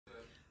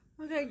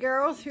Okay,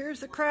 girls, here's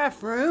the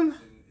craft room.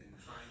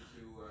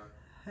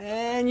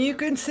 And you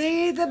can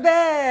see the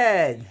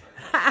bed.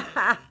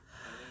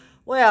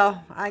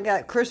 Well, I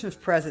got Christmas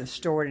presents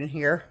stored in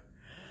here.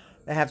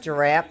 I have to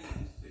wrap.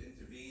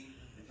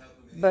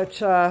 But,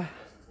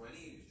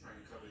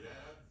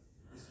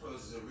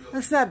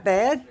 that's not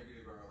bad.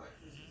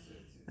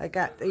 I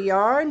got the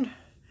yarn.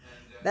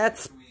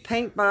 That's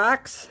paint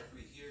box.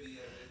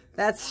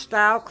 That's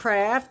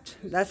Stylecraft.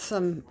 That's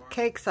some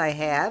cakes I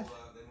have.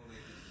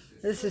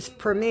 This is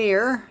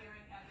Premier.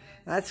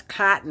 That's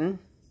cotton.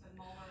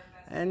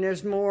 And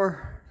there's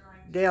more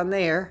down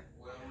there.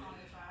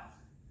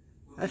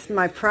 That's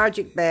my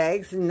project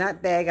bags. In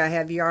that bag I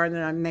have yarn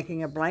that I'm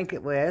making a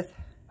blanket with.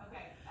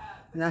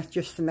 And that's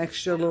just some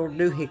extra little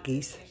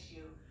doohickeys.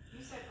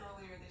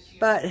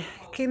 But it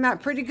came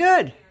out pretty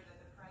good.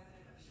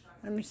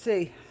 Let me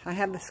see. I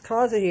have this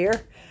closet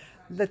here.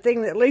 The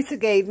thing that Lisa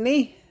gave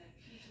me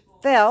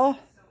fell.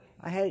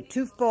 I had it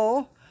too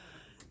full.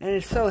 And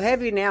it's so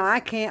heavy now I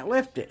can't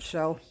lift it.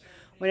 So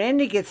when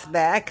Andy gets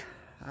back,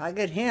 I'll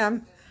get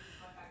him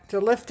to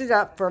lift it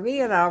up for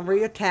me and I'll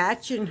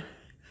reattach and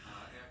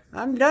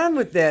I'm done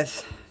with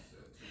this.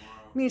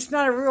 I mean, it's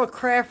not a real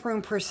craft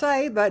room per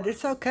se, but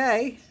it's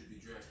okay.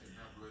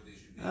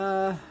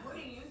 At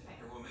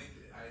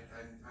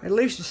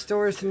least it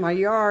stores my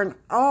yarn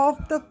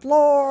off the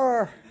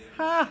floor.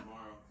 Ha!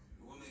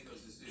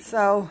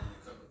 So,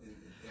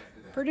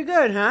 pretty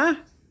good, huh?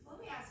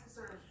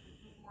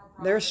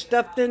 They're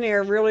stuffed in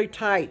there really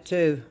tight,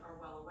 too.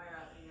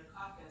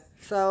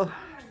 So,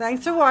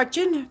 thanks for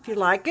watching. If you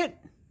like it,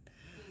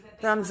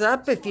 thumbs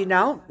up. If you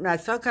don't,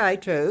 that's okay,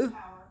 too.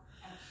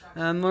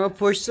 I'm going to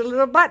push the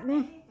little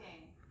button.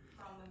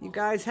 You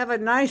guys have a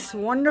nice,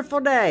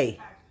 wonderful day.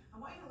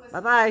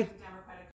 Bye-bye.